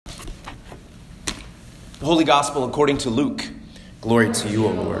The Holy Gospel according to Luke. Glory to you,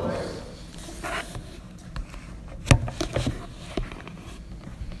 O Lord.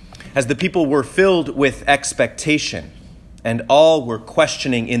 As the people were filled with expectation, and all were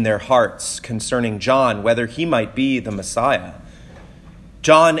questioning in their hearts concerning John whether he might be the Messiah,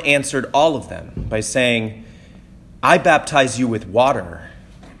 John answered all of them by saying, I baptize you with water,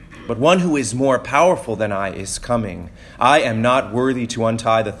 but one who is more powerful than I is coming. I am not worthy to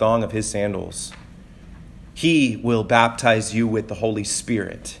untie the thong of his sandals. He will baptize you with the Holy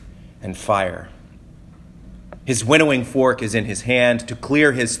Spirit and fire. His winnowing fork is in his hand to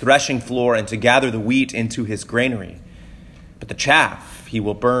clear his threshing floor and to gather the wheat into his granary. But the chaff he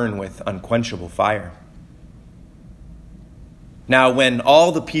will burn with unquenchable fire. Now when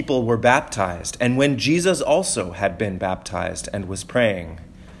all the people were baptized, and when Jesus also had been baptized and was praying,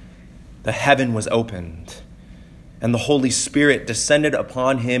 the heaven was opened, and the Holy Spirit descended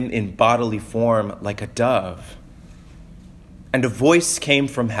upon him in bodily form like a dove. And a voice came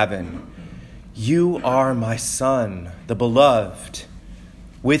from heaven, You are my Son, the beloved.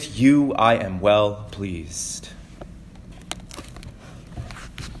 With you I am well pleased.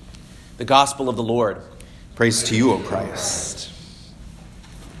 The Gospel of the Lord. Praise to you, O Christ.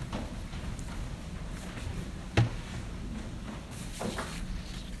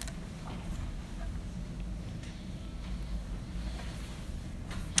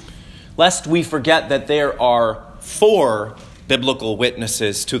 Lest we forget that there are 4 biblical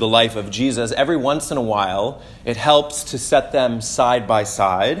witnesses to the life of Jesus, every once in a while it helps to set them side by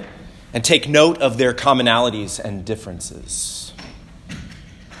side and take note of their commonalities and differences.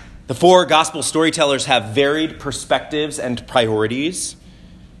 The 4 gospel storytellers have varied perspectives and priorities,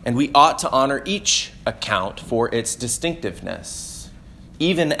 and we ought to honor each account for its distinctiveness,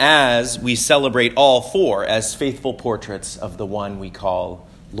 even as we celebrate all 4 as faithful portraits of the one we call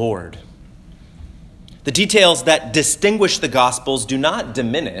Lord. The details that distinguish the Gospels do not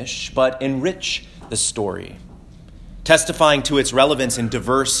diminish, but enrich the story, testifying to its relevance in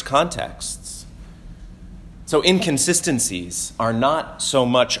diverse contexts. So inconsistencies are not so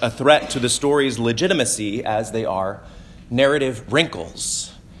much a threat to the story's legitimacy as they are narrative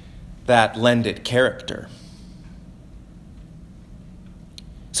wrinkles that lend it character.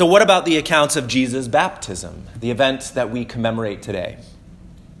 So what about the accounts of Jesus' baptism, the event that we commemorate today?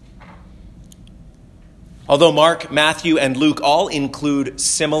 Although Mark, Matthew, and Luke all include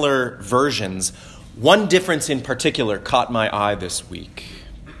similar versions, one difference in particular caught my eye this week.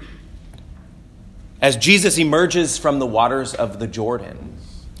 As Jesus emerges from the waters of the Jordan,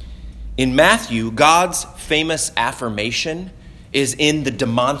 in Matthew, God's famous affirmation is in the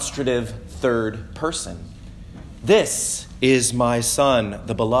demonstrative third person. This is my Son,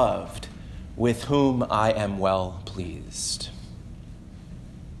 the beloved, with whom I am well pleased.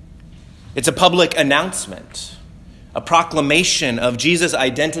 It's a public announcement, a proclamation of Jesus'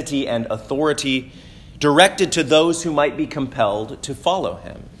 identity and authority directed to those who might be compelled to follow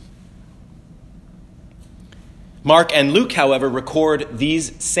him. Mark and Luke, however, record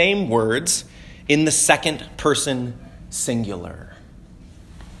these same words in the second person singular.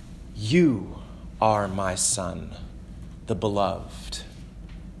 You are my Son, the beloved.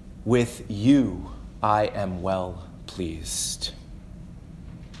 With you I am well pleased.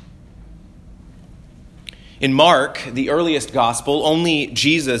 In Mark, the earliest gospel, only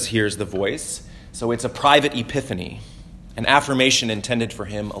Jesus hears the voice, so it's a private epiphany, an affirmation intended for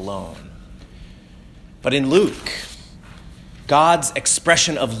him alone. But in Luke, God's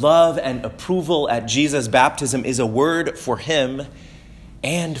expression of love and approval at Jesus' baptism is a word for him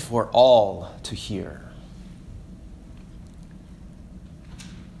and for all to hear.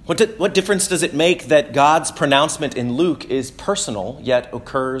 What difference does it make that God's pronouncement in Luke is personal, yet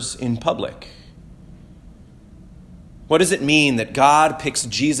occurs in public? What does it mean that God picks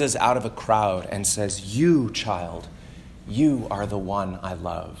Jesus out of a crowd and says, You, child, you are the one I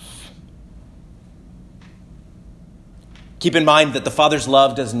love? Keep in mind that the Father's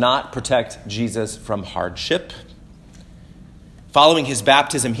love does not protect Jesus from hardship. Following his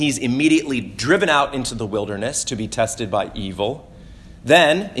baptism, he's immediately driven out into the wilderness to be tested by evil.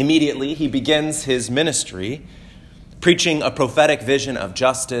 Then, immediately, he begins his ministry, preaching a prophetic vision of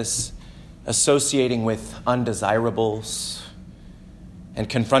justice, associating with undesirables, and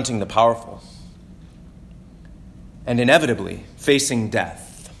confronting the powerful, and inevitably facing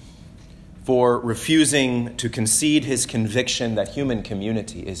death for refusing to concede his conviction that human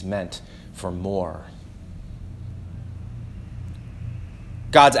community is meant for more.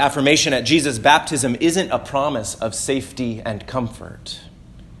 God's affirmation at Jesus' baptism isn't a promise of safety and comfort,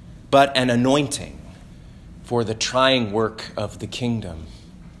 but an anointing for the trying work of the kingdom.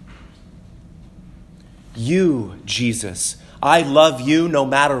 You, Jesus, I love you no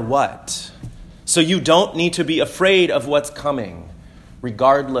matter what. So you don't need to be afraid of what's coming,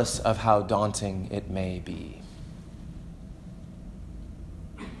 regardless of how daunting it may be.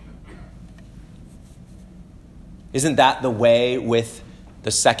 Isn't that the way with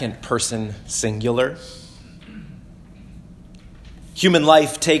the second person singular? Human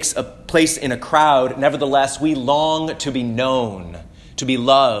life takes a place in a crowd. Nevertheless, we long to be known, to be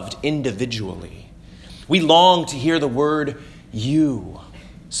loved individually. We long to hear the word you,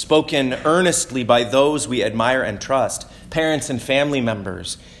 spoken earnestly by those we admire and trust, parents and family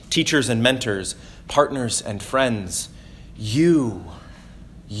members, teachers and mentors, partners and friends. You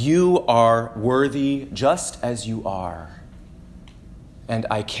are worthy just as you are, and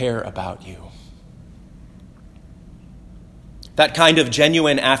I care about you. That kind of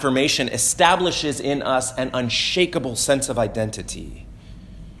genuine affirmation establishes in us an unshakable sense of identity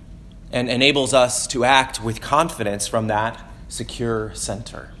and enables us to act with confidence from that secure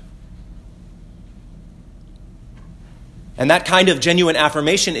center. And that kind of genuine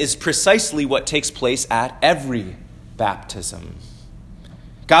affirmation is precisely what takes place at every baptism.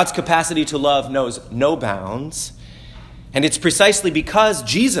 God's capacity to love knows no bounds, and it's precisely because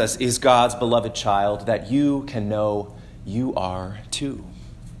Jesus is God's beloved child that you can know you are too.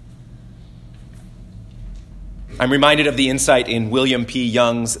 I'm reminded of the insight in William P.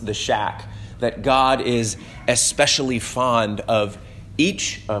 Young's The Shack that God is especially fond of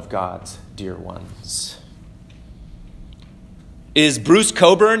each of God's dear ones. Is Bruce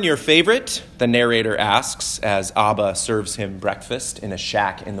Cockburn your favorite? The narrator asks as Abba serves him breakfast in a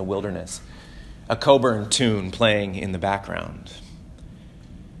shack in the wilderness, a Cockburn tune playing in the background.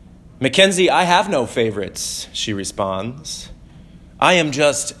 Mackenzie, I have no favorites, she responds. I am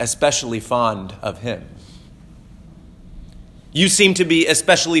just especially fond of him. You seem to be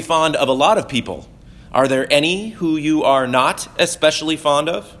especially fond of a lot of people. Are there any who you are not especially fond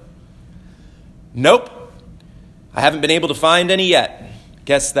of? Nope. I haven't been able to find any yet.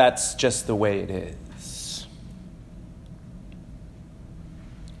 Guess that's just the way it is.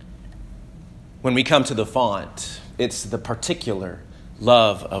 When we come to the font, it's the particular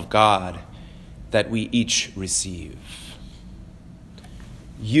love of God that we each receive.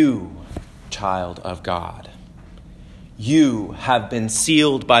 You, child of God, you have been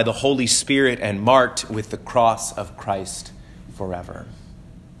sealed by the Holy Spirit and marked with the cross of Christ forever.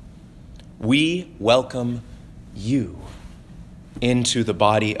 We welcome you into the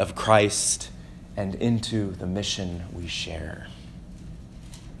body of Christ and into the mission we share.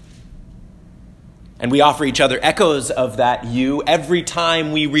 And we offer each other echoes of that you every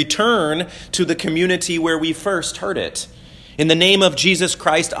time we return to the community where we first heard it. In the name of Jesus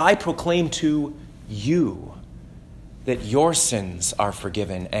Christ, I proclaim to you that your sins are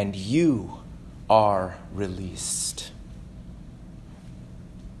forgiven and you are released.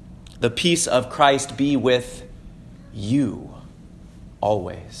 The peace of Christ be with you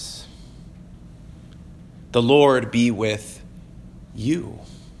always. The Lord be with you.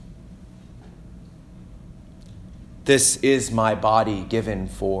 This is my body given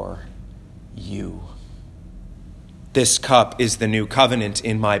for you. This cup is the new covenant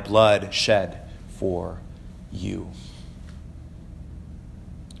in my blood shed for you.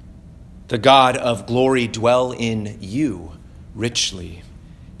 The God of glory dwell in you richly.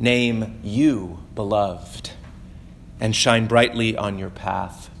 Name you beloved and shine brightly on your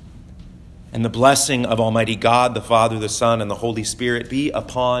path. And the blessing of Almighty God, the Father, the Son, and the Holy Spirit be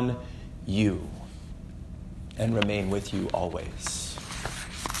upon you and remain with you always.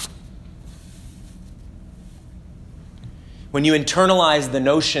 When you internalize the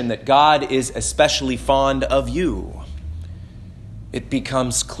notion that God is especially fond of you, it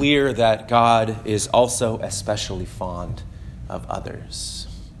becomes clear that God is also especially fond of others.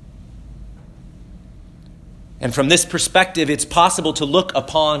 And from this perspective, it's possible to look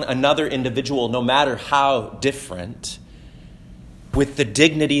upon another individual, no matter how different, with the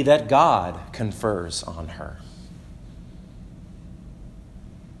dignity that God confers on her.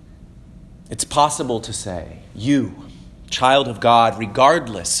 It's possible to say, you, child of God,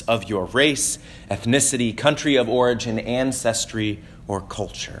 regardless of your race, ethnicity, country of origin, ancestry, or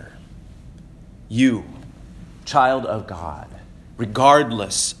culture. You, child of God,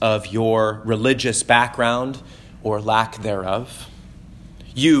 regardless of your religious background or lack thereof.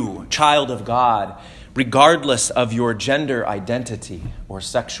 You, child of God, regardless of your gender identity or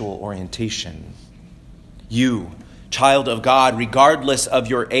sexual orientation. You, child of God, regardless of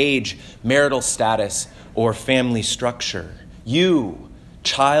your age, marital status, or family structure. You,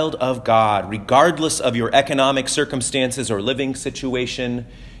 child of God, regardless of your economic circumstances or living situation.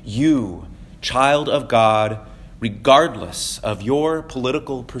 You, child of God, regardless of your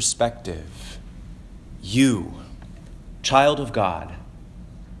political perspective. You, child of God,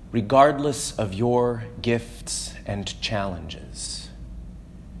 regardless of your gifts and challenges.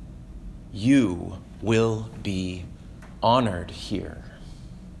 You will be honored here.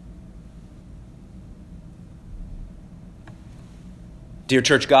 Dear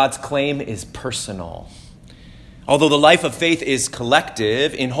church, God's claim is personal. Although the life of faith is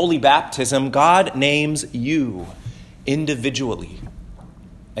collective, in holy baptism, God names you individually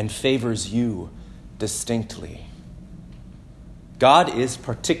and favors you distinctly. God is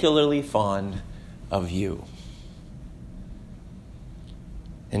particularly fond of you.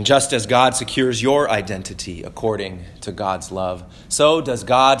 And just as God secures your identity according to God's love, so does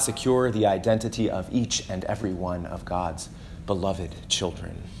God secure the identity of each and every one of God's beloved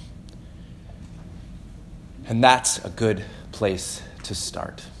children. And that's a good place to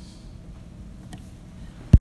start.